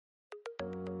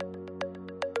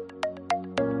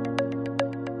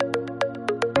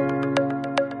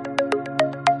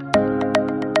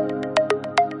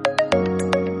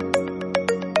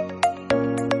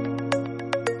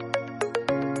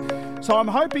So I'm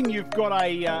hoping you've got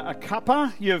a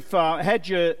cuppa. You've had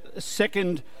your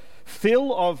second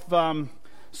fill of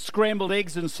scrambled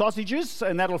eggs and sausages,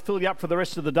 and that'll fill you up for the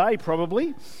rest of the day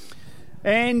probably.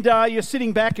 And you're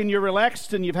sitting back and you're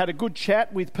relaxed and you've had a good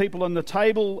chat with people on the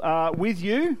table with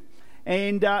you.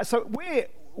 And so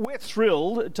we're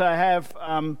thrilled to have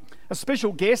a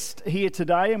special guest here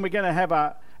today, and we're going to have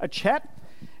a chat.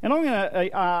 And I'm going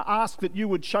to ask that you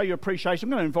would show your appreciation.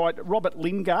 I'm going to invite Robert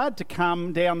Lingard to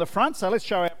come down the front. So let's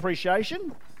show our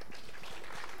appreciation.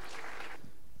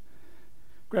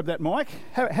 Grab that mic.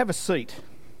 Have a seat.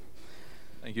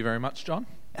 Thank you very much, John.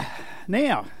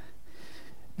 Now,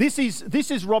 this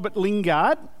is Robert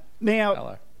Lingard.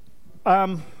 Now,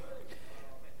 Hello.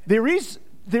 There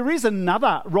is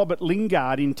another Robert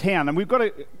Lingard in town, and we've got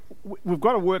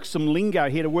to work some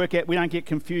lingo here to work out we don't get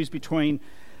confused between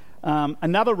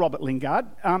another Robert Lingard.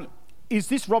 Is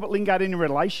this Robert Lingard in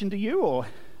relation to you, or?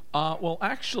 Well,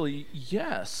 actually,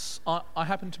 yes. I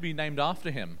happen to be named after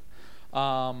him.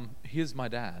 Here's my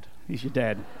dad. He's your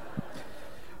dad.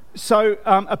 So,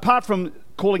 apart from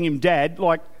calling him Dad,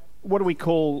 like, what do we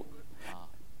call?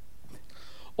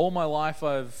 All my life,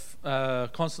 I've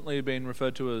constantly been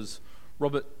referred to as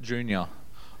Robert Jr.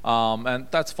 And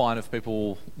that's fine if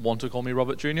people want to call me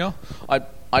Robert Jr.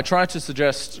 I try to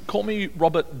suggest, call me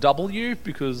Robert W,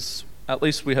 because at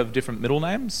least we have different middle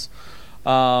names.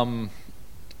 When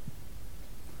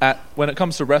it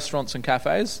comes to restaurants and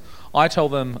cafes, I tell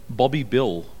them Bobby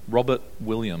Bill, Robert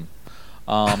William.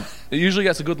 It usually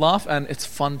gets a good laugh, and it's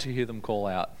fun to hear them call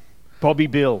out. Bobby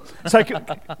Bill. So,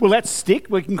 will that stick?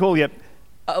 We can call you...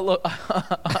 Look,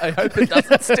 I hope it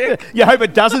doesn't stick. You hope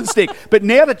it doesn't stick. But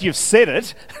now that you've said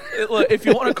it... Look, if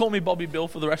you want to call me Bobby Bill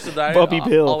for the rest of the day, Bobby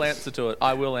Bill. I'll answer to it.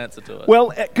 I will answer to it.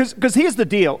 Well, because here's the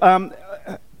deal.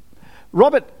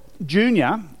 Robert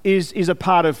Jr. is a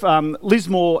part of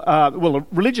Lismore, a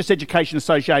Religious Education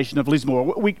Association of Lismore.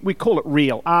 We call it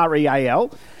REAL,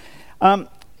 R-E-A-L.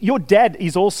 Your dad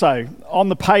is also on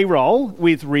the payroll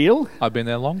with REAL. I've been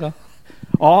there longer.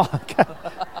 Oh, okay.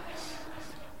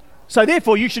 So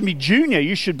therefore, you should be junior.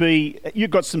 You've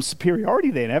got some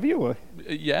superiority then, have you? Or?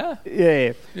 Yeah.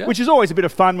 Which is always a bit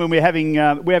of fun when we're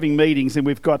having meetings and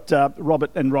we've got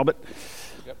Robert and Robert,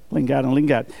 Yep. Lingard and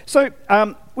Lingard. So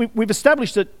we've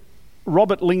established that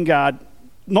Robert Lingard,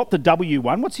 not the W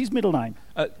one. What's his middle name?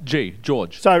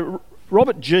 George. So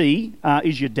Robert G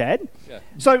is your dad. Yeah.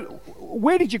 So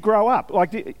where did you grow up?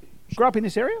 Like, did you grow up in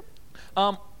this area?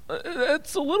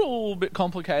 It's a little bit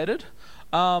complicated.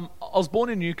 I was born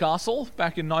in Newcastle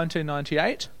back in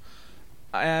 1998,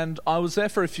 and I was there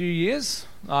for a few years.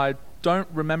 I don't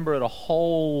remember it a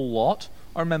whole lot.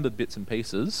 I remember bits and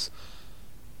pieces.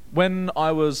 When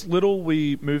I was little,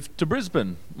 we moved to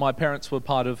Brisbane. My parents were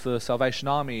part of the Salvation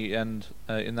Army, and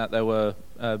in that they were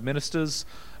ministers,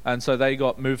 and so they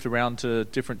got moved around to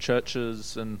different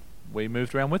churches, and we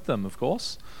moved around with them, of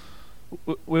course.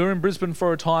 We were in Brisbane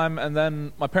for a time, and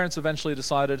then my parents eventually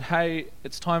decided, hey,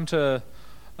 it's time to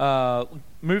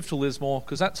move to Lismore,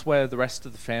 because that's where the rest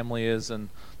of the family is, and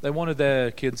they wanted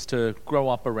their kids to grow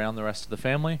up around the rest of the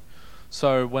family.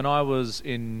 So when I was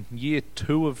in year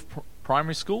 2 of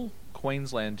primary school,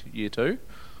 Queensland year 2,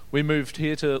 we moved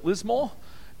here to Lismore,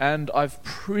 and I've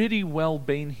pretty well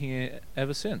been here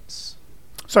ever since.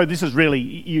 So this is really,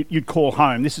 you'd call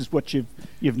home. This is what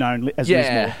you've known as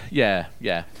Lismore.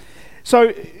 Yeah.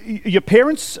 So your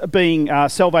parents being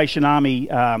Salvation Army,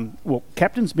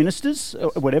 captains, ministers,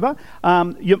 whatever.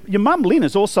 Your mum, Lynn,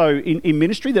 is also in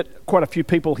ministry that quite a few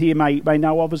people here may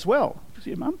know of as well. Is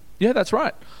your mum? Yeah, that's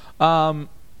right.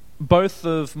 Both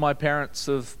of my parents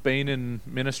have been in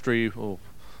ministry for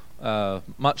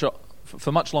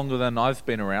much longer than I've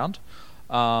been around.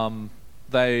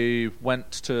 They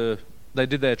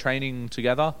did their training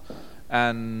together,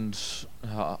 and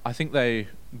I think they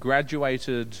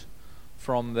graduated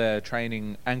from their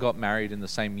training and got married in the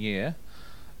same year,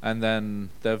 and then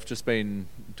they've just been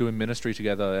doing ministry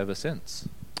together ever since.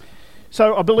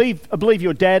 So I believe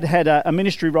your dad had a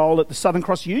ministry role at the Southern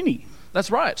Cross Uni. That's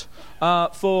right.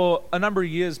 For a number of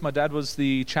years, my dad was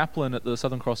the chaplain at the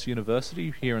Southern Cross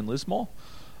University here in Lismore,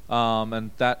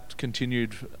 and that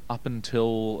continued up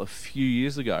until a few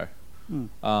years ago.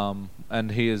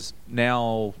 And he has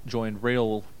now joined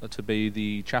REAL to be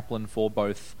the chaplain for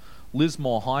both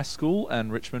Lismore High School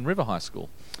and Richmond River High School.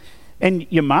 And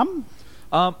your mum?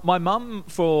 My mum,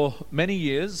 for many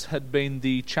years, had been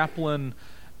the chaplain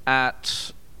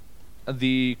at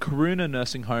the Karuna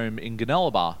Nursing Home in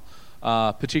Gunnellabar,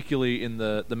 particularly in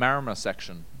the Marama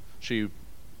section. She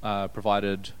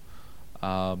provided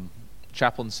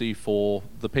chaplaincy for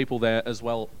the people there as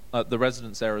well, the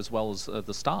residents there as well as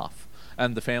the staff.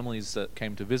 and the families that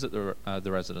came to visit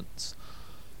the residents.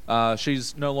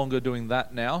 She's no longer doing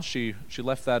that now. She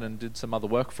left that and did some other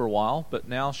work for a while, but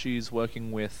now she's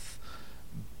working with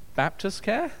Baptist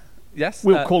Care. Yes,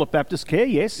 We'll call it Baptist Care.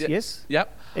 Yes, yes.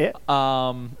 Yep. Yeah.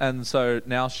 And so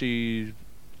now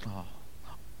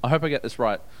I hope I get this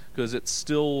right, because it's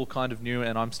still kind of new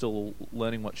and I'm still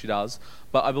learning what she does.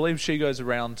 But I believe she goes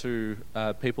around to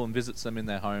people and visits them in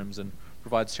their homes and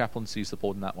provides chaplaincy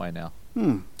support in that way now.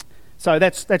 So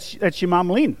that's your mum,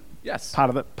 Lynn. Yes. Part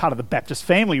of the Baptist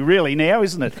family, really, now,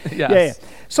 isn't it? Yes. Yeah.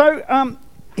 So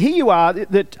here you are,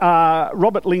 that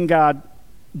Robert Lingard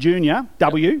Jr.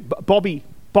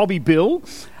 Bobby Bill,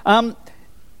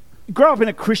 grow up in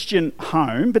a Christian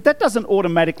home, but that doesn't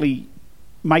automatically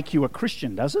make you a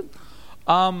Christian, does it?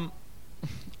 No,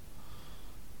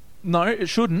 it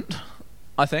shouldn't,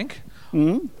 I think.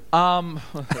 Mm.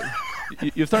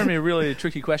 You've thrown me a really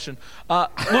tricky question.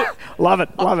 Look, love it.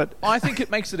 I think it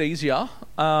makes it easier.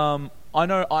 I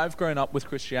know I've grown up with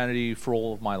Christianity for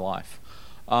all of my life.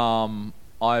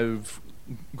 I've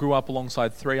grew up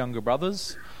alongside 3 younger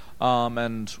brothers,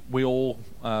 and we all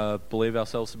believe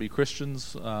ourselves to be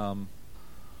Christians.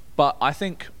 But I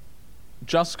think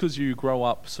just because you grow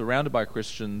up surrounded by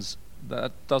Christians,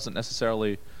 that doesn't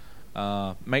necessarily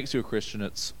makes you a Christian.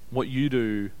 It's what you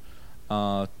do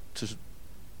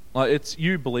it's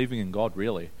you believing in God,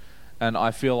 really. And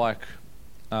I feel like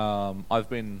I've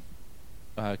been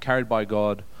carried by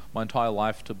God my entire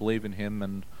life to believe in Him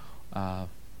and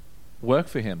work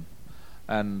for Him.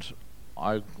 And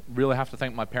I really have to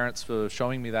thank my parents for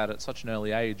showing me that at such an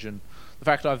early age. And the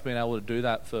fact I've been able to do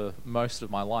that for most of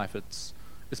my life, it's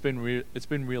been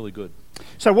really good.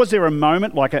 So was there a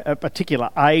moment, like a particular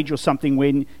age or something,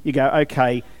 when you go,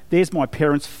 okay, there's my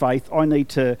parents' faith, I need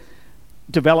to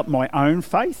develop my own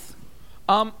faith?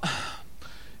 I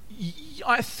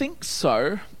think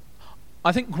so.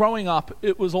 I think growing up,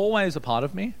 it was always a part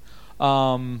of me.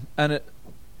 And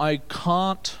I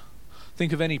can't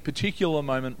think of any particular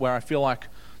moment where I feel like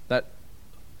that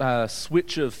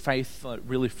switch of faith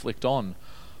really flicked on.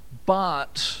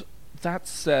 But that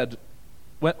said,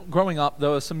 growing up, there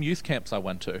were some youth camps I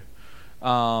went to.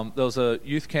 There was a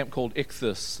youth camp called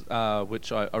Ichthus,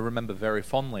 which I remember very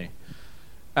fondly.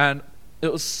 And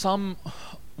it was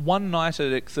one night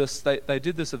at Ichthus, they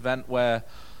did this event where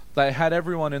they had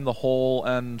everyone in the hall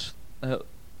and they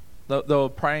were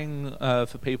praying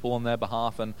for people on their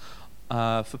behalf. And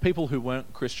for people who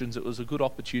weren't Christians, it was a good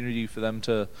opportunity for them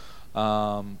to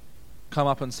come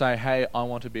up and say, hey, I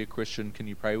want to be a Christian, can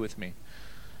you pray with me?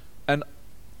 And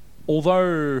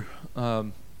although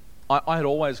I had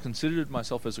always considered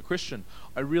myself as a Christian,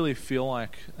 I really feel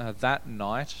like that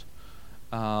night,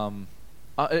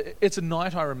 it's a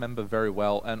night I remember very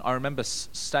well, and I remember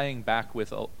staying back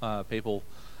with people,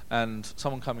 and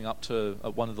someone coming up to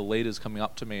one of the leaders coming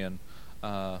up to me and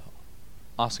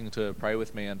asking to pray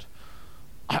with me, and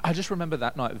I just remember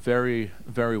that night very,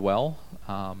 very well.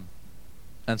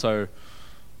 And so,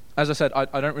 as I said,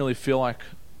 I don't really feel like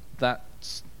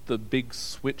that's the big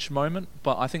switch moment,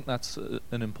 but I think that's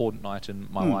an important night in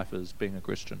my life as being a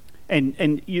Christian.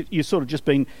 And you sort of just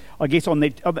been, I guess, on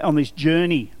this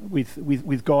journey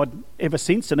with God ever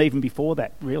since, and even before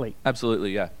that, really.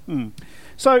 Absolutely, yeah.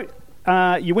 So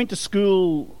you went to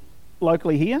school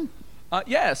locally here?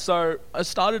 Yeah, so I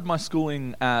started my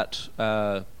schooling at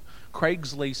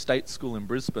Craigsley State School in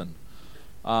Brisbane.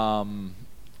 I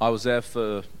was there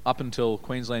for up until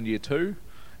Queensland Year 2,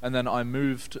 and then I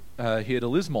moved here to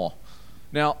Lismore.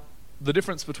 Now, the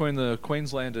difference between the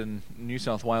Queensland and New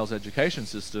South Wales education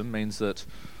system means that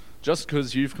just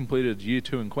because you've completed Year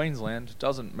 2 in Queensland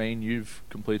doesn't mean you've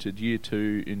completed Year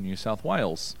 2 in New South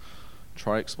Wales.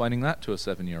 Try explaining that to a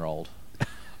 7-year-old.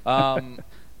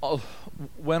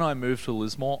 When I moved to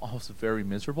Lismore, I was very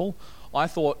miserable. I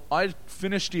thought, I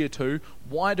finished Year 2,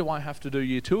 why do I have to do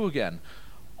Year 2 again?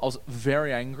 I was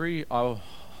very angry. I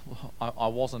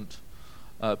wasn't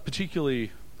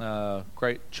particularly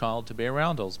great child to be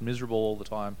around. I was miserable all the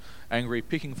time, angry,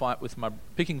 picking fights with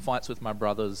my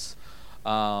brothers.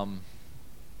 But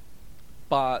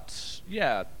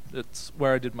yeah, it's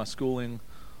where I did my schooling.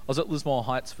 I was at Lismore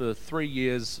Heights for 3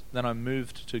 years. Then I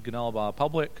moved to Gunnellabar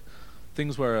Public.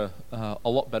 Things were a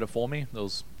lot better for me. There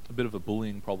was a bit of a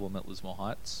bullying problem at Lismore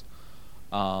Heights.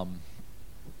 And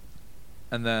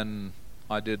then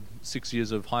I did 6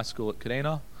 years of high school at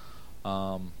Kadina.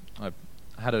 I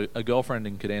had a girlfriend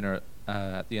in Kadina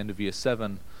at the end of Year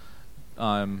 7.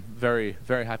 I'm very,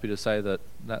 very happy to say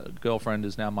that girlfriend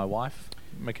is now my wife,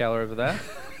 Michaela over there.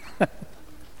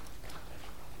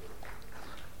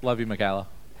 Love you, Michaela.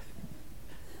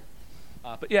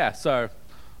 But yeah, so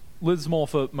Lismore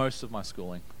for most of my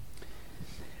schooling.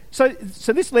 So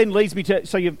this then leads me to,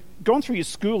 so you've gone through your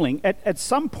schooling. At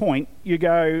some point, you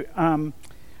go,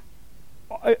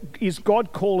 is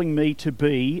God calling me to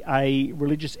be a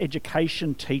religious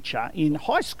education teacher in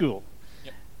high school?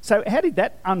 Yep. So how did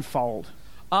that unfold?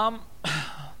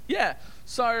 Yeah,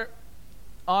 so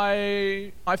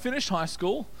I finished high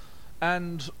school,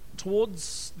 and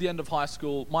towards the end of high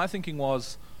school, my thinking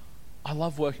was, I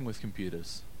love working with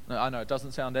computers. I know it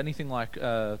doesn't sound anything like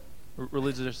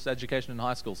religious education in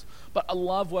high schools, but I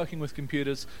love working with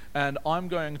computers, and I'm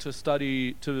going to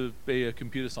study to be a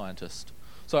computer scientist.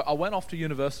 So I went off to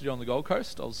university on the Gold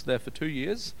Coast. I was there for 2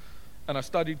 years, and I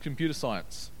studied computer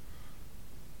science.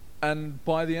 And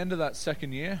by the end of that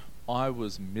second year, I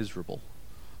was miserable.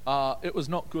 It was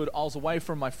not good. I was away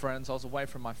from my friends. I was away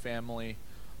from my family.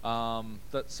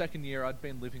 That second year, I'd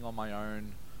been living on my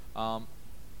own.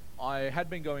 I had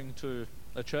been going to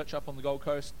a church up on the Gold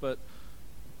Coast, but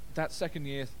that second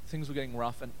year, things were getting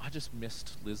rough, and I just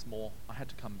missed Lismore. I had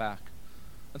to come back.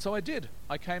 And so I did.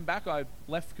 I came back. I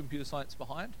left computer science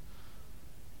behind.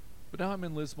 But now I'm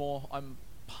in Lismore. I'm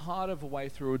part of a way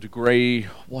through a degree.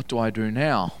 What do I do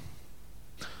now?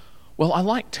 Well, I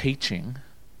like teaching.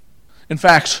 In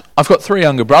fact, I've got 3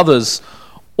 younger brothers.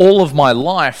 All of my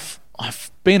life,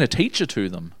 I've been a teacher to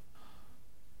them.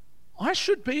 I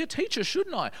should be a teacher,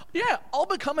 shouldn't I? Yeah, I'll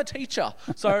become a teacher.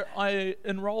 So I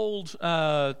enrolled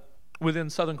within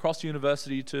Southern Cross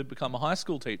University to become a high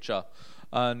school teacher,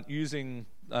 and using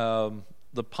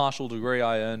the partial degree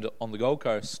I earned on the Gold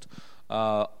Coast,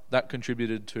 that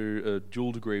contributed to a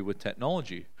dual degree with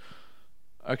technology.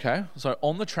 Okay, so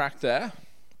on the track there.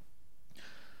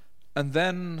 And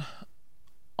then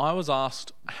I was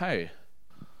asked, hey,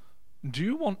 do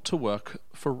you want to work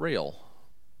for real?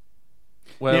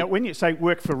 Well, now, when you say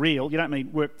work for real, you don't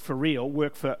mean work for real,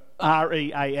 work for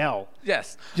R-E-A-L.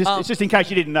 Yes. It's just in case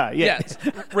you didn't know. Yeah. Yes,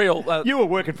 real. You were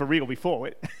working for real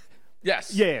before.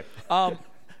 Yes. Yeah.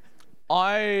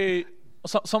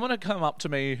 Someone had come up to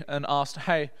me and asked,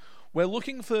 hey, we're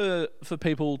looking for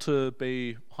people to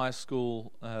be high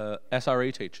school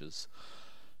SRE teachers.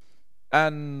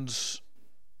 And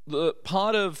the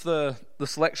part of the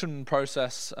selection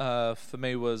process for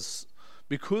me was,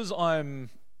 because I'm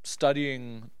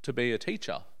studying to be a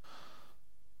teacher,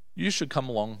 you should come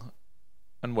along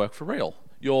and work for real.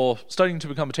 You're studying to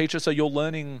become a teacher, so you're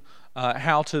learning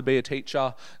how to be a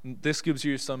teacher. This gives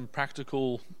you some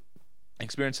practical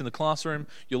experience in the classroom.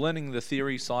 You're learning the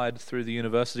theory side through the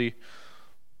university.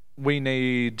 We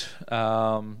need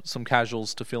some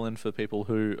casuals to fill in for people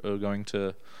who are going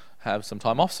to have some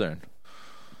time off soon.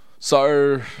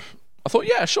 So I thought,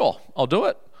 yeah, sure, I'll do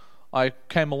it. I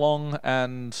came along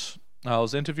and I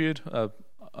was interviewed.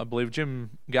 I believe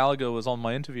Jim Gallagher was on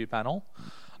my interview panel.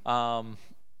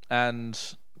 And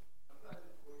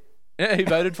yeah, he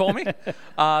voted for me. So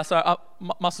I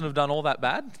mustn't have done all that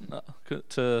bad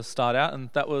to start out. And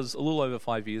that was a little over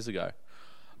 5 years ago.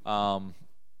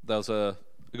 There was a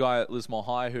guy at Lismore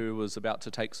High who was about to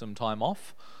take some time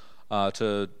off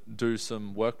to do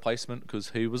some work placement, because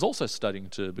he was also studying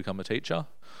to become a teacher.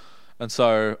 And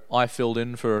so I filled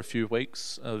in for a few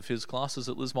weeks of his classes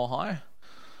at Lismore High.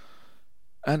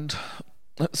 And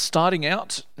starting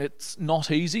out, it's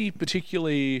not easy,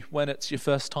 particularly when it's your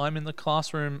first time in the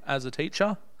classroom as a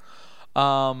teacher.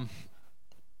 But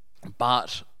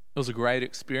it was a great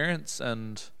experience,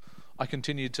 and I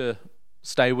continued to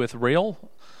stay with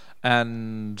Real.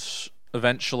 And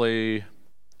eventually,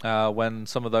 when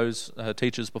some of those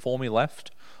teachers before me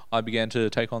left, I began to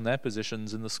take on their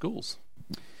positions in the schools.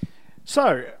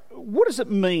 So, what does it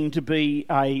mean to be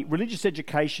a religious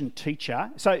education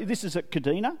teacher? So, this is at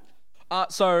Kadina?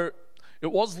 So,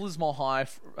 it was Lismore High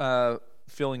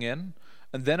filling in,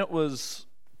 and then it was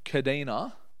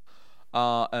Kadina,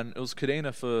 and it was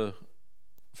Kadina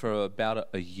for about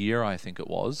a year, I think it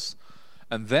was.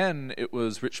 And then it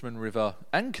was Richmond River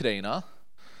and Kadina,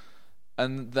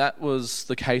 and that was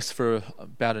the case for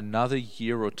about another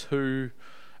year or two.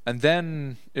 And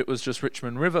then it was just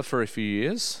Richmond River for a few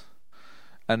years.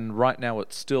 And right now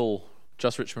it's still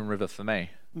just Richmond River for me.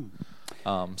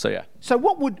 So yeah. So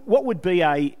what would be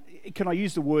can I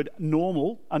use the word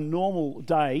normal, a normal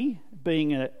day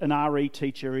being an RE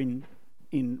teacher in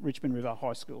Richmond River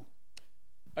High School?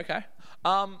 Okay.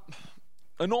 A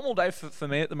normal day for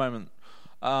me at the moment,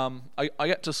 I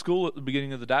get to school at the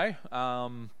beginning of the day.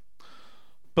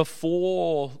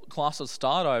 Before classes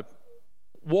start, I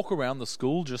walk around the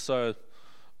school just so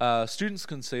students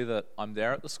can see that I'm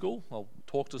there at the school. I'll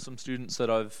talk to some students that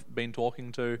I've been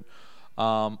talking to.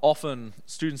 Often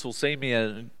students will see me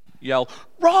and yell,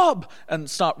 "Rob!" and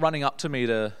start running up to me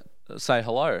to say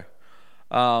hello.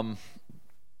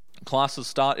 classes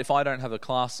start. If I don't have a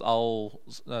class, I'll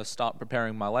start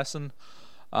preparing my lesson.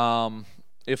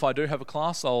 If I do have a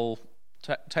class, I'll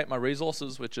take my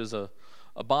resources, which is a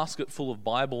basket full of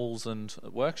Bibles and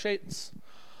worksheets.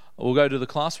 We'll go to the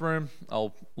classroom.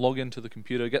 I'll log into the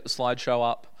computer, get the slideshow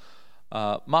up,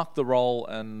 mark the roll,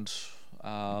 and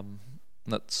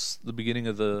that's the beginning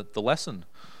of the lesson.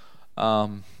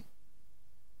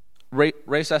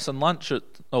 Recess and lunch.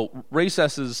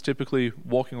 Recess is typically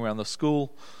walking around the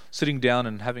school, sitting down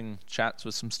and having chats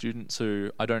with some students who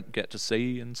I don't get to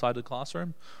see inside the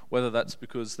classroom, whether that's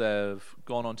because they've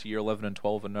gone on to year 11 and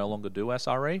 12 and no longer do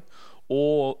SRE,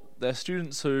 or they're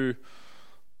students who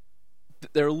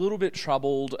they're a little bit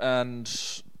troubled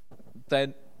and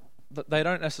they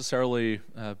don't necessarily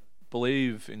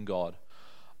believe in God.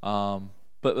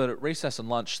 But at recess and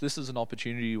lunch, this is an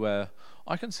opportunity where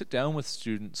I can sit down with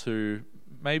students who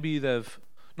maybe they've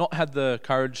not had the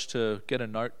courage to get a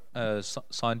note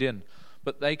signed in,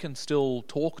 but they can still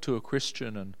talk to a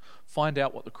Christian and find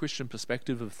out what the Christian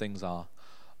perspective of things are.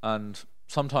 And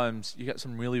sometimes you get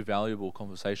some really valuable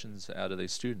conversations out of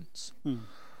these students.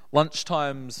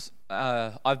 Lunchtimes,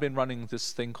 I've been running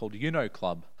this thing called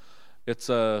Club. It's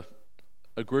a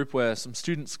group where some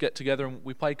students get together and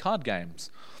we play card games.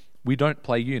 We don't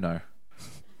play Uno.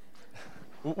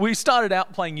 We started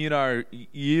out playing Uno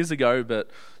years ago, but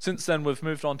since then we've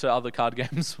moved on to other card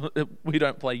games. We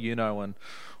don't play Uno, and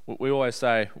we always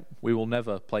say we will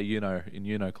never play Uno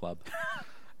in Club.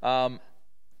 And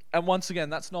once again,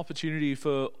 that's an opportunity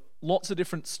for lots of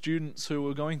different students who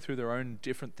are going through their own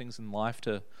different things in life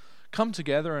to come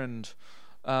together and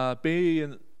be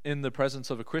in the presence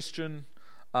of a Christian.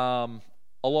 A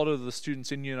lot of the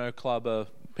students in Club are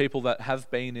people that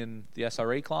have been in the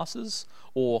SRE classes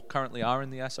or currently are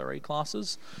in the SRE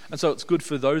classes. And so it's good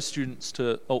for those students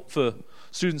for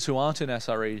students who aren't in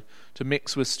SRE to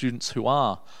mix with students who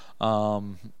are,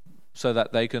 so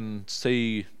that they can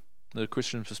see the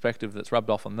Christian perspective that's rubbed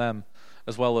off on them,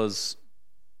 as well as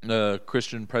the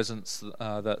Christian presence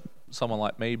that someone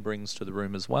like me brings to the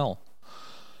room as well.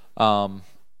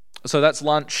 So that's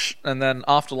lunch, and then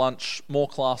after lunch, more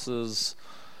classes,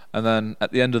 and then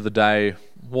at the end of the day,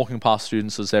 walking past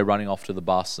students as they're running off to the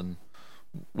bus and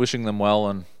wishing them well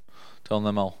and telling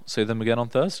them I'll see them again on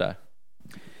Thursday.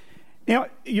 Now,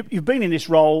 you've been in this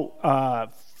role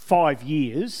 5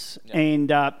 years,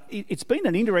 and it's been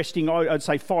an interesting, I'd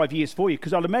say, 5 years for you,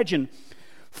 because I'd imagine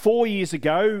 4 years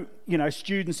ago,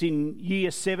 students in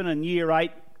year 7 and year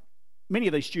 8, many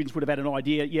of these students would have had an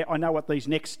idea, I know what these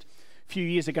next few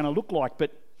years are going to look like,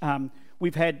 but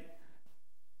we've had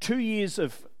 2 years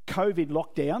of COVID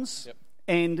lockdowns,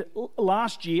 and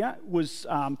last year was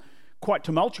quite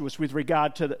tumultuous with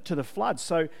regard to the floods.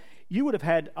 So you would have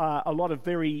had a lot of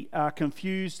very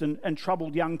confused and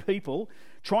troubled young people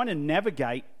trying to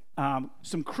navigate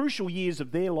some crucial years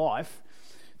of their life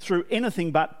through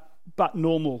anything but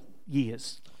normal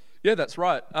years. Yeah, that's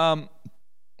right. The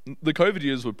COVID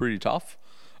years were pretty tough.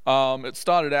 It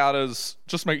started out as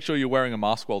just make sure you're wearing a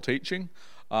mask while teaching,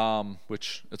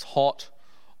 which it's hot.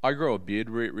 I grow a beard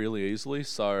really easily,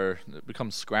 so it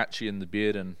becomes scratchy in the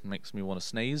beard and makes me want to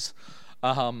sneeze.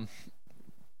 And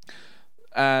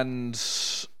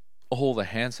all the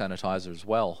hand sanitizer as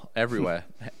well, everywhere.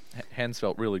 Hands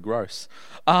felt really gross.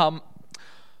 The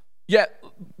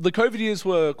COVID years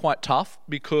were quite tough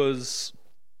because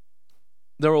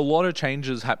there were a lot of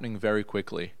changes happening very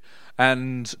quickly.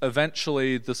 And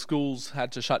eventually the schools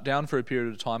had to shut down for a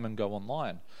period of time and go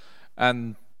online.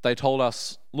 And they told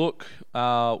us, look,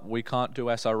 we can't do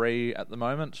SRE at the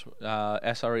moment.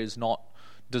 SRE is not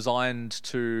designed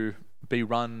to be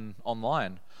run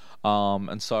online.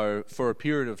 And so for a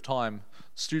period of time,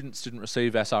 students didn't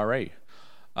receive SRE.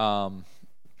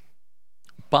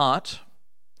 But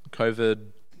COVID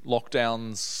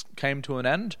lockdowns came to an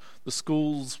end. The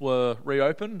schools were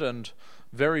reopened and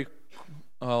we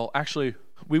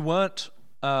weren't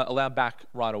allowed back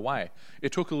right away.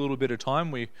 It took a little bit of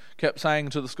time. We kept saying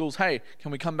to the schools, hey,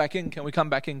 can we come back in? Can we come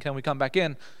back in? Can we come back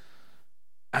in?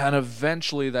 And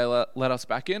eventually they let us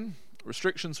back in.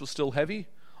 Restrictions were still heavy.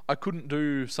 I couldn't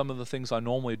do some of the things I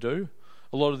normally do.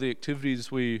 A lot of the activities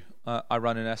I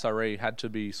run in SRE had to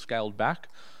be scaled back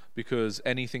because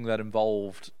anything that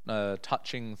involved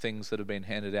touching things that have been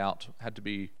handed out had to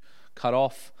be cut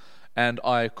off. And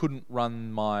I couldn't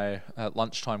run my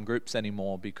lunchtime groups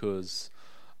anymore because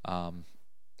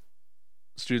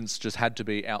students just had to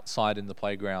be outside in the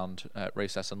playground at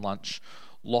recess and lunch,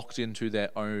 locked into their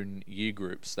own year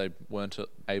groups. They weren't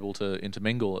able to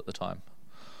intermingle at the time.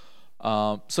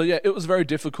 It was very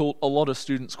difficult. A lot of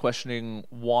students questioning,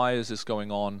 why is this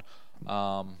going on?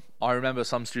 I remember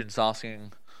some students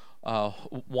asking,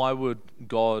 Why would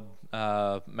God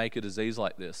make a disease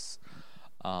like this?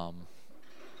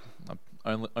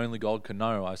 Only God can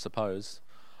know, I suppose.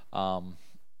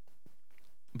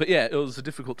 But yeah, it was a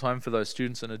difficult time for those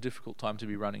students and a difficult time to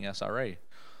be running SRE.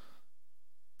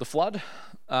 The flood,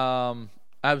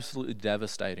 absolutely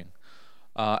devastating.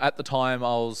 At the time,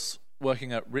 I was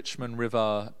working at Richmond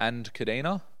River and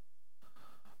Kadina.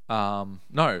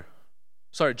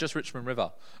 Just Richmond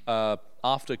River.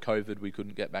 After COVID, we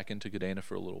couldn't get back into Kadina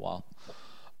for a little while.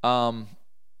 I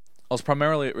was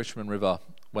primarily at Richmond River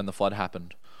when the flood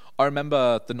happened. I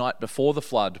remember the night before the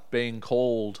flood being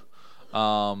called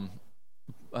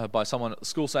by someone at the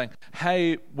school saying,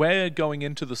 "Hey, we're going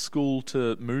into the school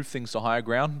to move things to higher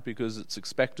ground because it's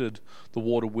expected the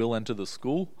water will enter the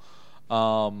school.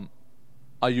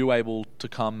 Are you able to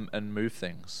come and move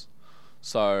things?"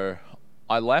 So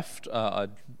I left.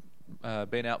 I'd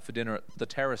been out for dinner at the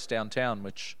Terrace downtown,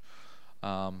 which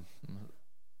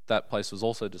that place was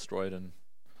also destroyed and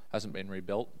hasn't been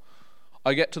rebuilt.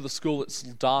 I get to the school, it's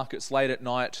dark, it's late at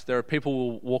night, there are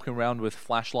people walking around with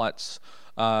flashlights,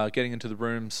 getting into the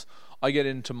rooms. I get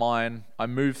into mine, I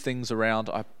move things around,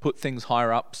 I put things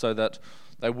higher up so that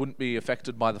they wouldn't be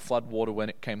affected by the flood water when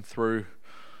it came through.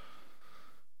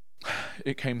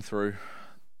 It came through.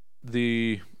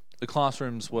 The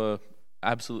classrooms were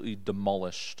absolutely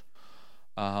demolished.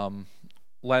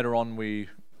 Later on,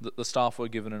 the staff were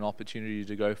given an opportunity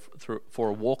to go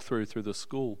for a walkthrough through the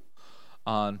school.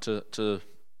 It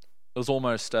was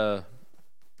almost a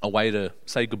way to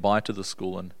say goodbye to the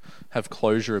school and have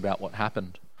closure about what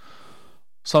happened.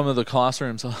 Some of the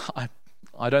classrooms,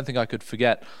 I don't think I could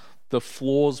forget, the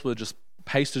floors were just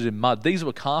pasted in mud. These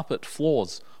were carpet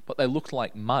floors, but they looked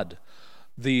like mud.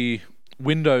 The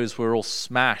windows were all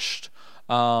smashed.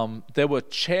 There were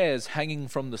chairs hanging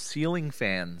from the ceiling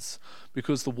fans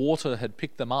because the water had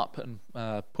picked them up and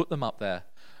put them up there.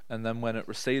 And then when it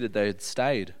receded, they had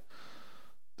stayed.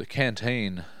 The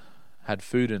canteen had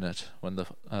food in it when the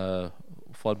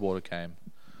floodwater came.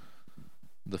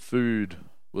 The food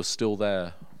was still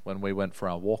there when we went for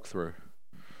our walkthrough.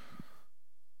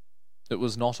 It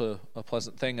was not a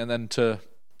pleasant thing. And then to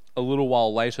a little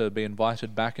while later be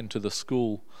invited back into the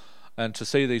school and to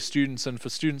see these students and for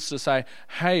students to say,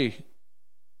 "Hey,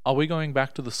 are we going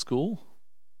back to the school?"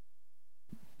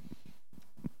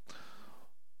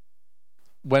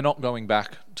 We're not going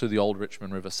back to the old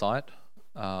Richmond River site.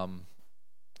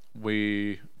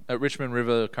 Richmond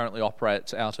River currently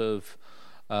operates out of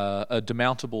a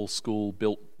demountable school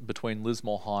built between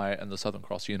Lismore High and the Southern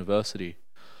Cross University.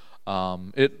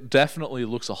 It definitely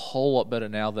looks a whole lot better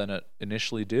now than it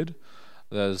initially did.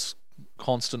 There's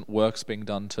constant works being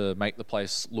done to make the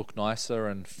place look nicer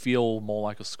and feel more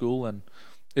like a school, and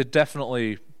it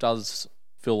definitely does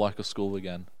feel like a school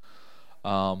again.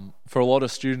 For a lot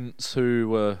of students who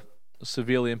were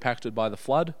severely impacted by the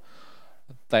flood,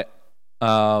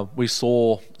 we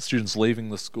saw students leaving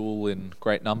the school in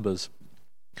great numbers.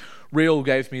 Real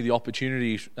gave me the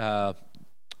opportunity,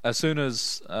 as soon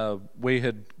as we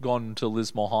had gone to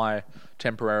Lismore High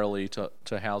temporarily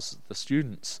to house the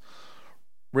students,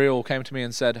 Real came to me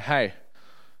and said, "Hey,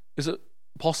 is it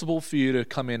possible for you to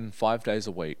come in 5 days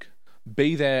a week,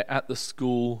 be there at the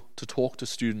school to talk to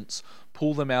students,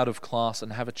 pull them out of class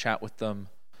and have a chat with them?"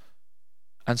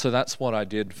 And so that's what I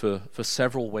did for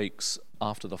several weeks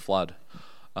after the flood.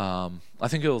 I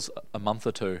think it was a month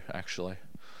or two, actually.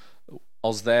 I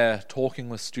was there talking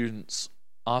with students,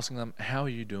 asking them, "How are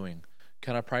you doing?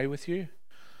 Can I pray with you?"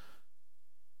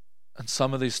 And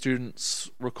some of these students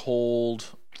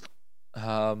recalled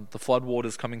the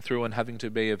floodwaters coming through and having to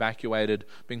be evacuated,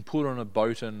 being put on a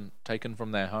boat and taken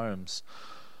from their homes.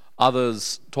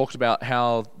 Others talked about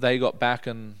how they got back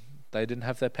and they didn't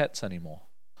have their pets anymore.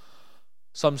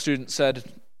 Some students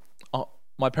said,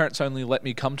 "My parents only let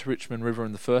me come to Richmond River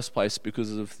in the first place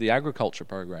because of the agriculture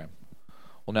program.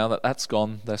 Well, now that that's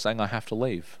gone, they're saying I have to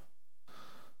leave."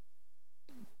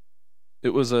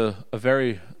 It was a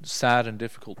very sad and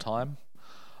difficult time.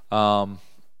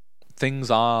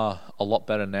 Things are a lot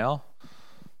better now.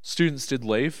 Students did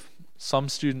leave. Some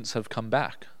students have come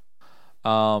back.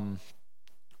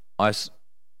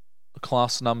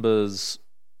 Class numbers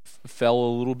fell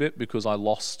a little bit because I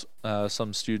lost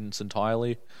some students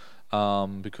entirely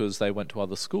because they went to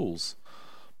other schools.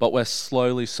 But we're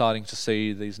slowly starting to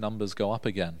see these numbers go up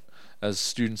again as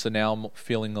students are now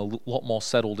feeling a lot more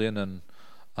settled in and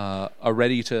are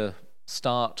ready to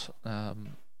start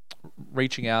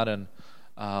reaching out and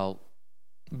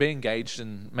be engaged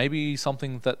in maybe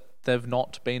something that they've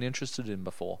not been interested in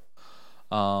before.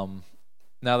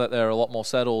 Now that they're a lot more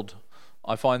settled,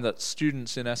 I find that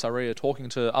students in SRE are talking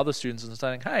to other students and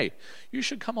saying, hey, you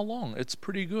should come along, it's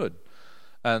pretty good.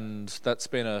 And that's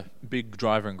been a big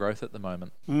driver in growth at the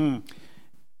moment.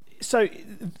 So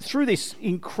through this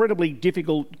incredibly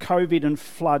difficult COVID and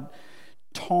flood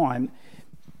time,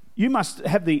 you must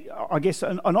have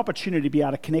an opportunity to be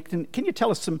able to connect. And can you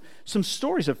tell us some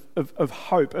stories of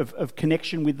hope, of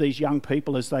connection with these young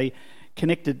people as they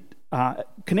connected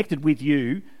with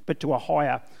you, but to a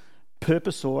higher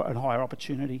purpose or a higher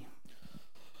opportunity?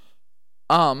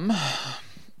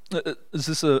 Is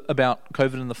this about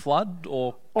COVID and the flood,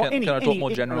 or can I talk more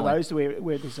generally? One of those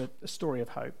where there's a story of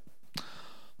hope.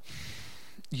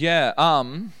 Yeah.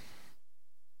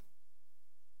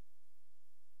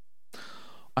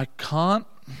 I can't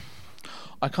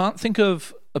think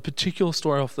of a particular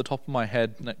story off the top of my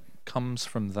head that comes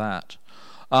from that.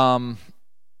 But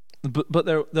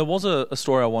there was a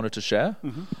story I wanted to share.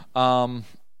 Mm-hmm.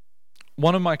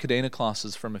 One of my Cadena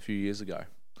classes from a few years ago.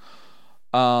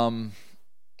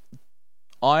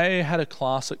 I had a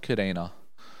class at Cadena,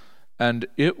 and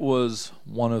it was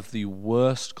one of the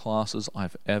worst classes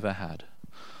I've ever had.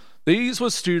 These were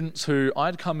students who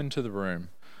I'd come into the room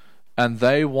and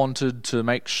they wanted to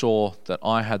make sure that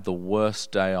I had the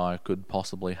worst day I could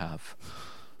possibly have.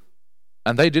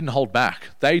 And they didn't hold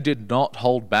back. They did not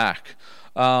hold back.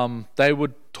 They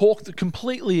would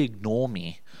completely ignore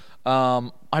me.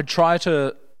 I'd try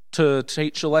to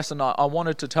teach a lesson. I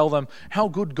wanted to tell them how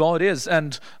good God is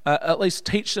and at least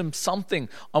teach them something.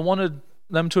 I wanted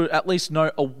them to at least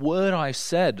know a word I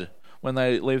said when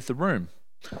they leave the room.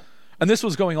 And this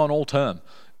was going on all term.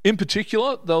 In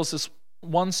particular, there was this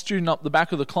one student up the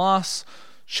back of the class.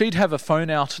 She'd have a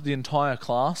phone out the entire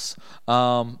class,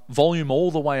 volume all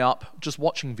the way up, just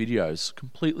watching videos,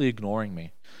 completely ignoring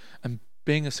me and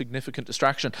being a significant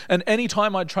distraction. And any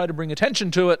time I'd try to bring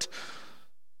attention to it,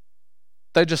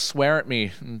 they'd just swear at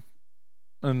me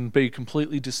and be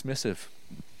completely dismissive.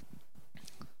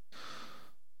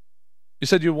 You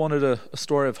said you wanted a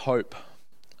story of hope.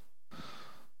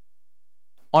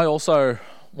 I also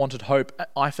wanted hope.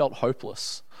 I felt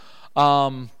hopeless.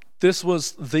 This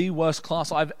was the worst class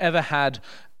I've ever had,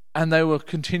 and they were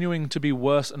continuing to be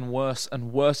worse and worse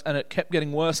and worse, and it kept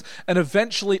getting worse. And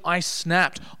eventually I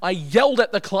snapped. I yelled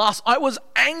at the class. I was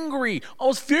angry. I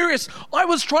was furious. I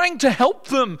was trying to help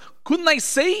them. Couldn't they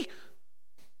see?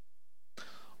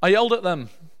 I yelled at them,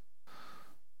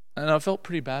 and I felt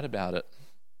pretty bad about it.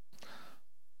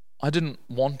 I didn't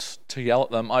want to yell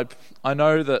at them. I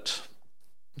know that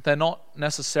they're not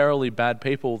necessarily bad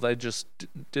people. They just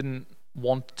didn't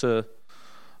want to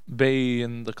be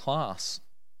in the class.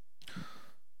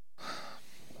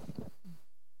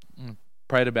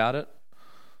 Prayed about it.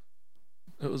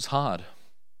 It was hard.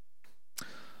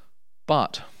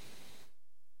 But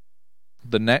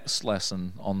the next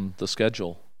lesson on the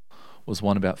schedule was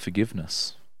one about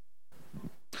forgiveness.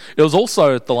 It was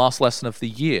also the last lesson of the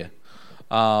year.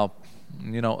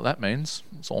 You know what that means?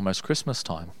 It's almost Christmas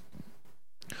time.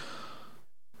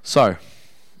 So,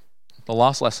 the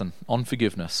last lesson on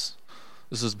forgiveness.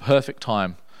 This is the perfect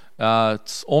time.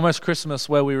 It's almost Christmas,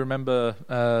 where we remember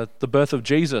the birth of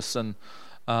Jesus and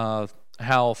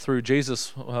how through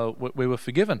Jesus we were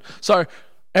forgiven. So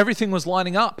everything was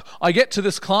lining up. I get to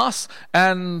this class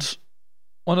and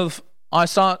I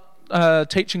start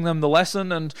teaching them the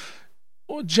lesson, and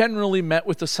generally met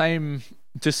with the same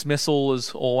dismissal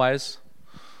as always.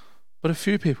 But a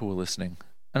few people were listening,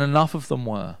 and enough of them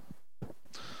were.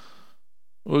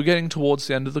 We were getting towards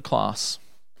the end of the class,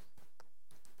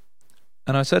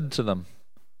 and I said to them,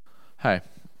 hey,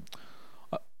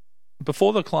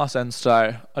 before the class ends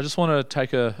today, I just want to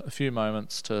take a few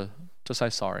moments to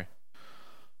say sorry.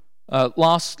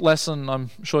 Last lesson, I'm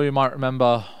sure you might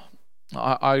remember,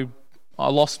 I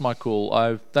lost my cool.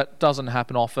 That doesn't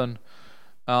happen often.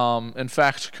 In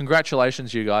fact,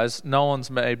 congratulations, you guys. No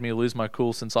one's made me lose my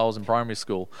cool since I was in primary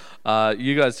school.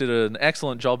 You guys did an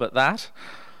excellent job at that.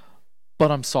 But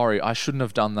I'm sorry, I shouldn't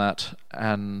have done that,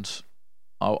 and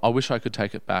I wish I could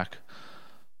take it back.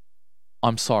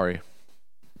 I'm sorry.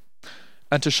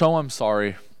 And to show I'm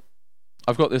sorry,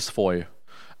 I've got this for you.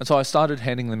 And so I started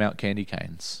handing them out candy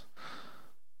canes.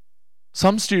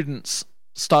 Some students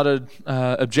started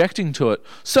objecting to it.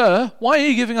 Sir, why are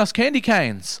you giving us candy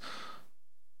canes?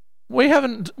 We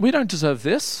don't deserve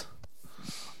this.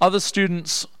 Other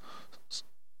students,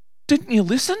 didn't you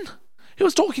listen? He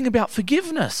was talking about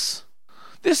forgiveness.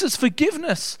 This is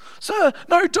forgiveness. Sir,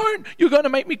 no, don't. You're going to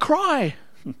make me cry.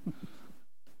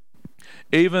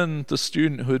 Even the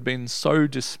student who had been so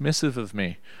dismissive of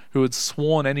me, who had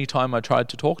sworn any time I tried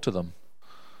to talk to them,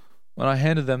 when I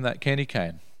handed them that candy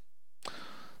cane,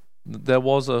 there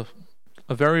was a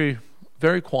very,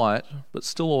 very quiet, but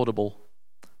still audible,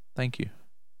 thank you.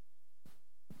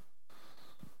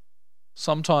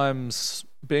 Sometimes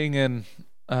being in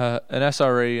an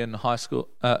SRE in high school,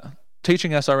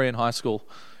 teaching SRE in high school,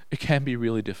 it can be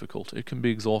really difficult. It can be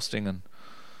exhausting, and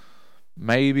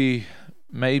maybe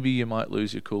you might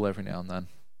lose your cool every now and then.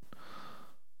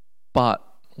 But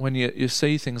when you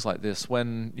see things like this,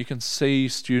 when you can see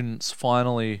students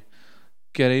finally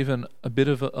get even a bit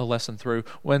of a lesson through,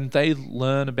 when they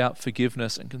learn about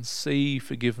forgiveness and can see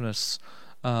forgiveness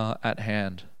at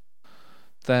hand,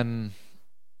 then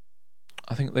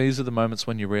I think these are the moments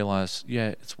when you realise, yeah,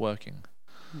 it's working.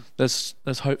 There's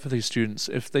hope for these students.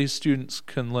 If these students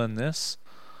can learn this,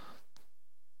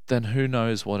 then who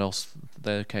knows what else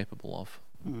they're capable of.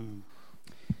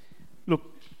 Look,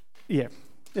 yeah,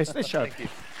 let's show it.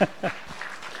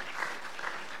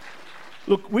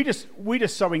 Look, we're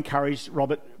just so encouraged,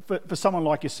 Robert, for someone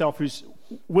like yourself who's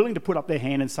willing to put up their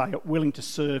hand and say, willing to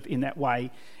serve in that way.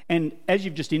 And as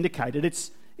you've just indicated,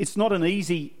 it's not an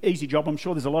easy job. I'm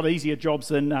sure there's a lot easier jobs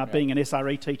than being an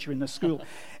SRE teacher in the school.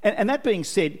 And that being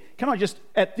said, can I just,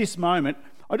 at this moment,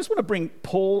 I just want to bring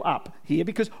Paul up here,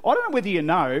 because I don't know whether you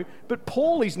know, but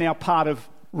Paul is now part of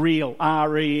REAL,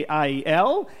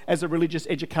 R-E-A-L, as a religious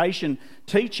education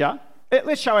teacher.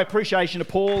 Let's show our appreciation to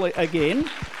Paul again.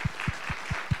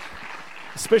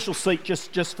 Special seat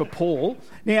just for Paul.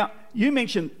 Now, you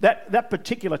mentioned that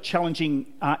particular challenging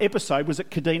episode was at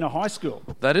Kadina High School.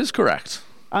 That is correct.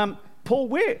 Paul,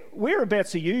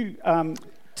 whereabouts are you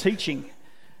teaching?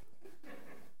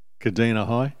 Kadina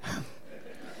High.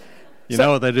 You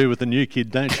know what they do with the new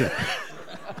kid, don't you?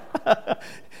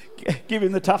 Give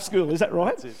him the tough school, is that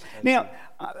right? That's it. Now,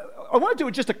 I want to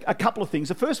do just a couple of things.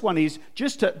 The first one is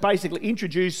just to basically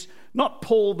introduce not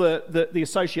Paul, the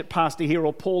associate pastor here,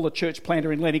 or Paul, the church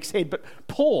planter in Lennox Head, but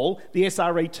Paul, the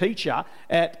SRE teacher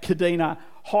at Kadina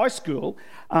High School.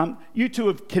 You two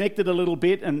have connected a little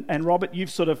bit, and Robert,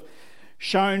 you've sort of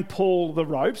shown Paul the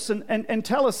ropes. And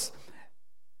tell us,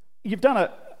 you've done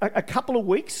a couple of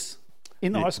weeks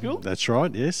in the high school? That's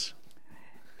right, yes.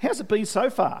 How's it been so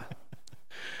far?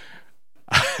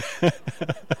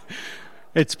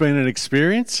 It's been an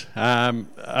experience.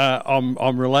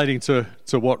 I'm relating to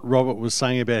what Robert was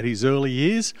saying about his early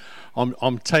years.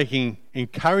 I'm taking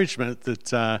encouragement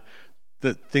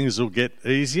that things will get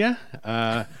easier,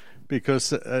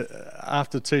 because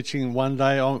after teaching one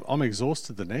day, I'm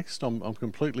exhausted the next. I'm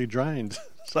completely drained.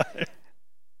 So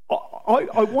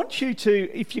I want you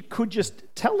to, if you could, just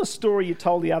tell the story you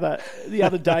told the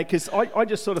other day, because I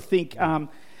just sort of think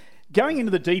going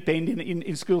into the deep end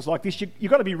in schools like this,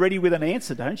 you've got to be ready with an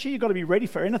answer, don't you? You've got to be ready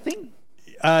for anything.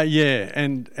 Yeah,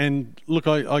 and look,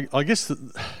 I guess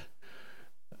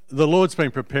the Lord's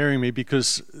been preparing me,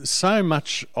 because so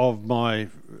much of my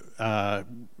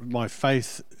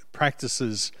faith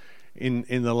practices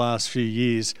in the last few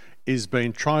years is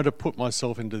been trying to put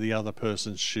myself into the other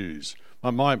person's shoes.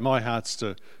 My heart's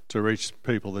to reach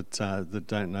people that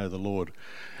don't know the Lord.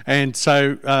 And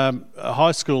so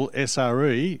high school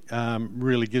SRE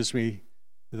really gives me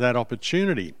that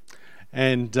opportunity.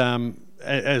 And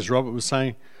as Robert was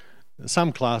saying,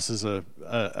 some classes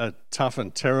are tough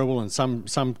and terrible, and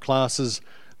some classes,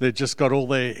 they've just got all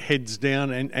their heads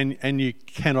down and you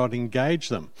cannot engage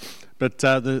them. But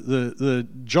the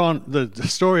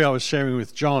story I was sharing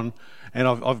with John, and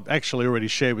I've actually already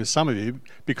shared with some of you,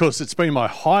 because it's been my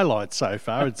highlight so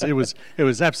far. It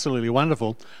was absolutely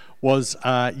wonderful. Was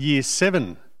Year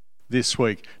 7 this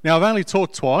week. Now, I've only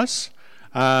taught twice,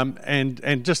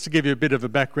 and just to give you a bit of a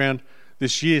background,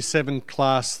 this Year 7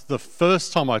 class, the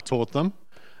first time I taught them,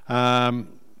 a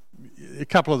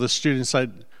couple of the students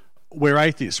said, "We're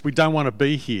atheists. We don't want to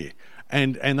be here,"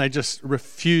 and they just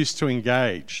refused to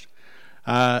engage.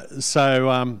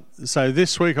 So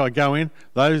this week I go in.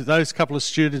 Those couple of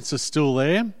students are still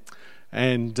there,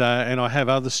 and I have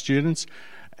other students,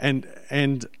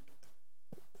 and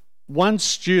one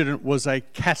student was a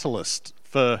catalyst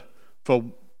for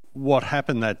what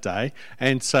happened that day,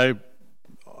 and so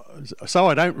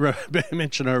I don't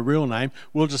mention her real name.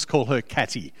 We'll just call her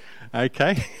Catty,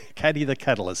 okay? Catty the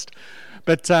catalyst.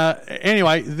 But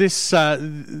anyway, this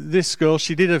girl,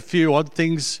 she did a few odd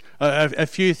things, a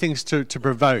few things to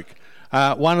provoke.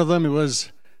 One of them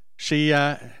was she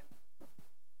had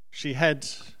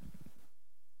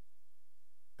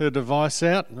her device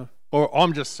out, or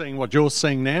I'm just seeing what you're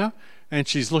seeing now, and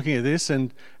she's looking at this,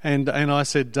 and I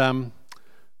said,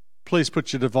 "Please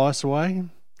put your device away."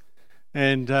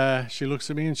 And she looks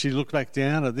at me, and she looked back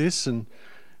down at this, and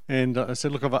I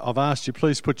said, "Look, I've asked you,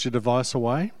 please put your device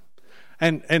away."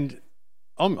 And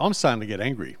I'm starting to get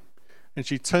angry. And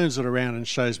she turns it around and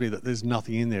shows me that there's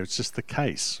nothing in there. It's just the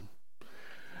case.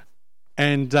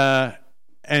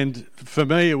 And for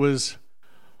me it was,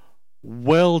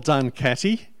 well done,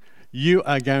 Catty. You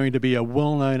are going to be a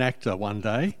well-known actor one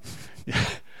day.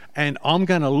 And I'm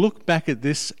going to look back at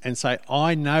this and say,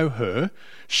 I know her.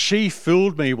 She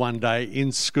fooled me one day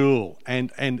in school.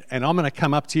 And I'm going to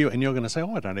come up to you and you're going to say,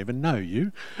 oh, I don't even know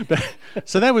you. But,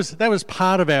 so that was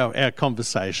part of our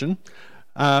conversation.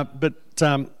 But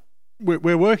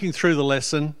we're working through the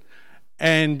lesson,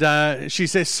 and she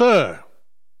says, Sir,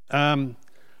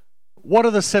 what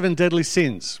are the 7 deadly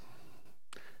sins?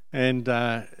 And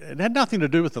it had nothing to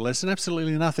do with the lesson,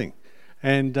 absolutely nothing.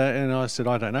 And I said,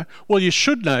 I don't know. Well, you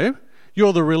should know.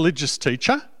 You're the religious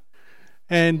teacher.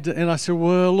 And I said,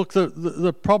 well, look,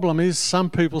 the problem is some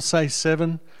people say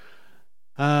 7.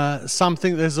 Some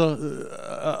think there's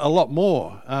a lot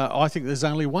more. I think there's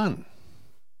only 1.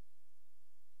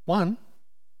 1?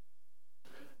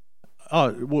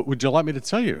 Oh, would you like me to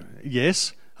tell you?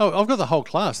 Yes. Oh, I've got the whole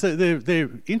class. They're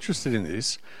interested in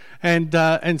this.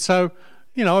 And so,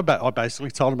 you know, I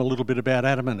basically told them a little bit about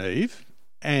Adam and Eve,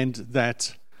 and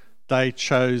that they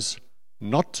chose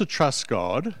not to trust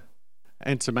God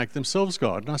and to make themselves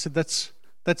God. And I said, that's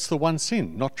the one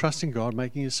sin, not trusting God,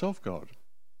 making yourself God.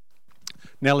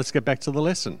 Now let's get back to the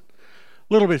lesson.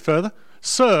 A little bit further.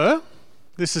 Sir,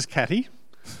 this is Catty.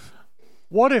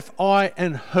 What if I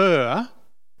and her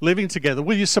living together,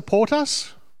 will you support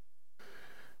us?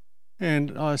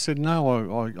 And I said,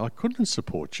 no, I couldn't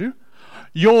support you.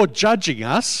 You're judging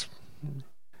us.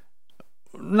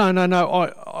 No,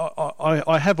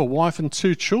 I have a wife and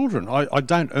 2 children. I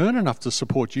don't earn enough to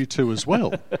support you 2 as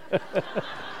well.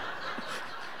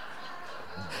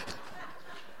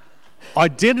 I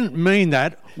didn't mean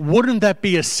that. Wouldn't that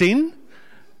be a sin?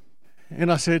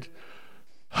 And I said,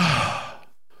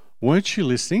 weren't you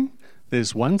listening?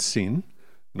 There's one sin,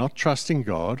 not trusting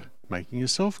God, making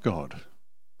yourself God.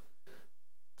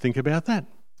 Think about that.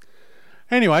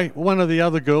 Anyway, one of the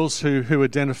other girls who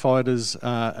identified as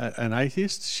an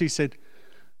atheist, she said,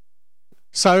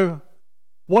 so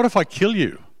what if I kill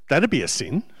you? That'd be a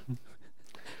sin.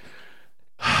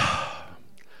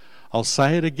 I'll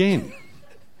say it again.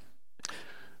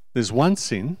 There's one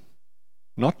sin,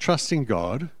 not trusting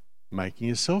God, making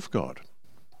yourself God.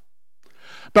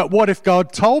 But what if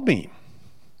God told me?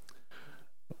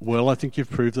 Well, I think you've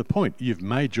proved the point. You've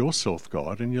made yourself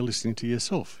God and you're listening to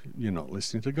yourself. You're not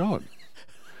listening to God.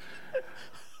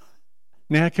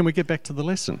 Now, can we get back to the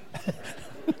lesson?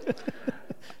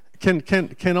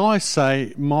 Can I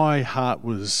say my heart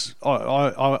was...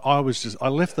 I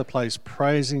left the place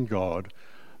praising God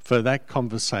for that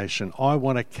conversation. I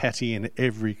want a Catty in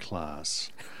every class.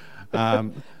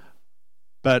 But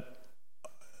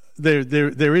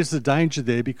there is the danger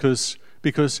there because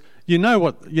you know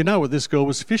what this girl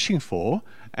was fishing for,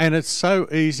 and it's so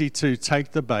easy to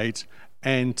take the bait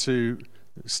and to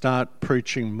start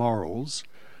preaching morals.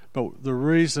 But the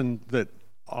reason that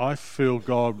I feel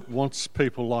God wants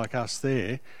people like us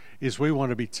there is we want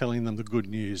to be telling them the good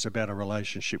news about a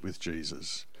relationship with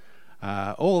Jesus.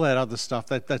 All that other stuff,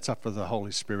 that's up for the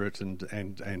Holy Spirit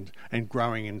and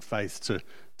growing in faith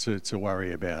to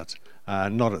worry about.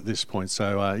 Not at this point.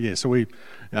 So we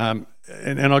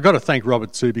and I've got to thank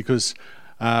Robert too, because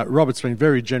Robert's been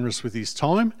very generous with his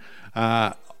time.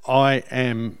 I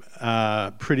am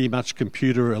pretty much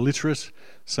computer illiterate,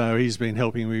 so he's been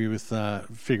helping me with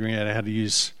figuring out how to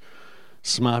use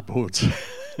smartboards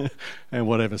and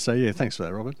whatever. So yeah, thanks for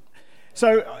that, Robert.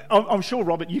 So I'm sure,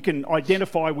 Robert, you can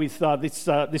identify with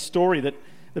this story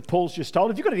that Paul's just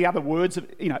told. Have you got any other words,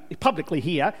 publicly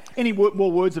here, any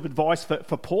more words of advice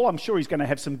for Paul? I'm sure he's going to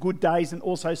have some good days and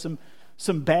also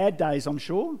some bad days, I'm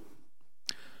sure.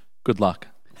 Good luck.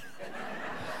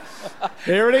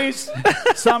 There it is,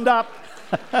 summed up.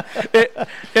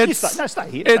 Stay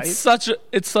here. It's such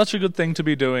a good thing to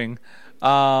be doing.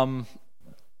 When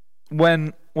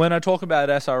I talk about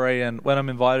SRE and when I'm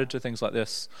invited to things like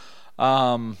this,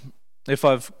 if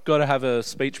I've got to have a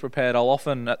speech prepared, I'll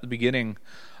often at the beginning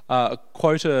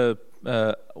quote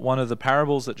one of the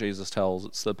parables that Jesus tells.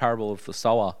 It's the parable of the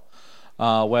sower,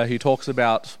 where he talks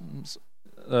about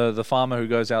the farmer who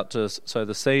goes out to sow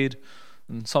the seed,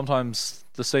 and sometimes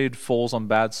the seed falls on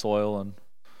bad soil,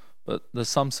 but there's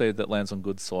some seed that lands on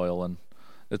good soil, and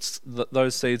it's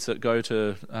those seeds that go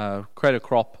to create a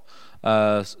crop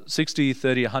 60,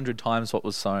 30, 100 times what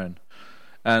was sown.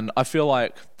 And I feel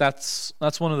like that's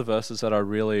one of the verses that I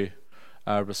really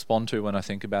respond to when I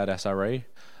think about SRE.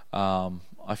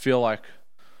 I feel like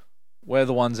we're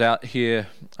the ones out here,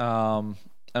 and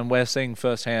we're seeing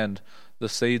firsthand the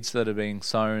seeds that are being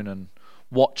sown and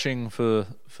watching for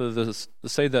the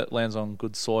seed that lands on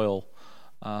good soil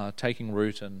taking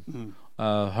root and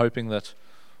hoping that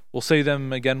we'll see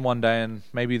them again one day, and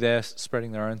maybe they're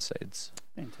spreading their own seeds.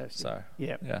 Fantastic. So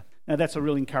yeah. yeah. Now that's a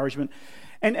real encouragement.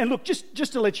 And look,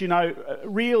 just to let you know,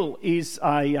 Real is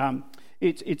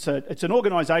it's an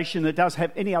organisation that does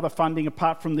have any other funding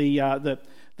apart from the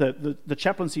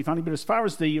chaplaincy funding. But as far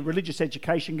as the religious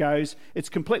education goes, it's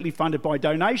completely funded by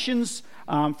donations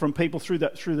from people through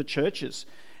the churches.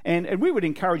 And we would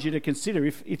encourage you to consider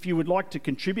if you would like to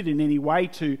contribute in any way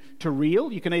to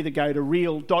Real. You can either go to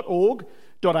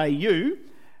real.org.au,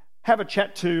 have a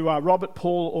chat to Robert,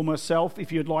 Paul, or myself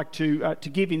if you'd like to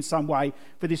give in some way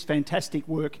for this fantastic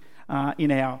work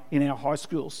in our high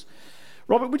schools.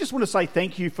 Robert, we just want to say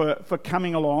thank you for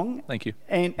coming along. Thank you.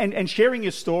 And sharing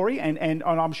your story, and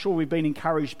I'm sure we've been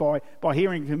encouraged by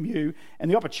hearing from you and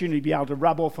the opportunity to be able to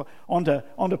rub off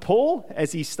onto Paul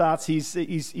as he starts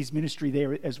his ministry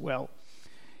there as well.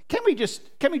 Can we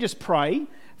just pray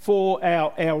for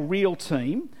our Real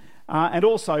team and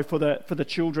also for the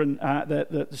children,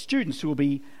 the students who will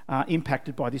be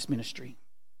impacted by this ministry?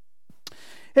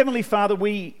 Heavenly Father,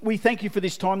 we thank you for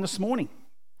this time this morning.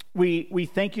 We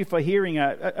thank you for hearing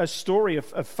a story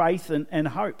of faith and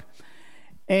hope.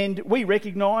 And we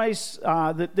recognise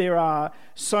that there are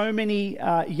so many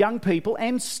young people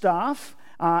and staff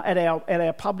at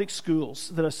our public schools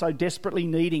that are so desperately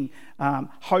needing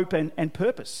hope and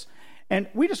purpose. And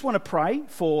we just want to pray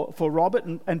for Robert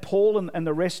and Paul and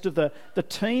the rest of the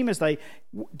team as they,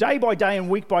 day by day and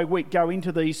week by week, go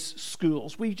into these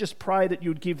schools. We just pray that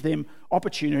you'd give them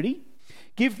opportunity,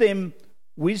 give them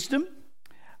wisdom,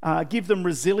 give them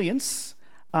resilience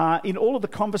in all of the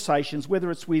conversations,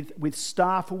 whether it's with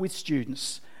staff or with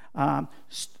students.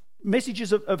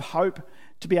 Messages of hope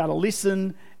to be able to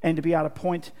listen and to be able to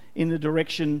point in the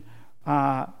direction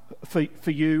for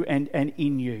you and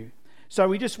in you. So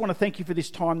we just want to thank you for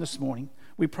this time this morning.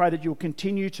 We pray that you'll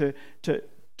continue to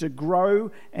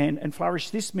grow and flourish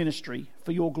this ministry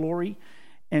for your glory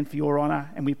and for your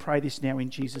honour. And we pray this now in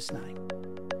Jesus' name.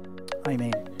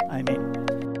 Amen.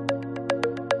 Amen.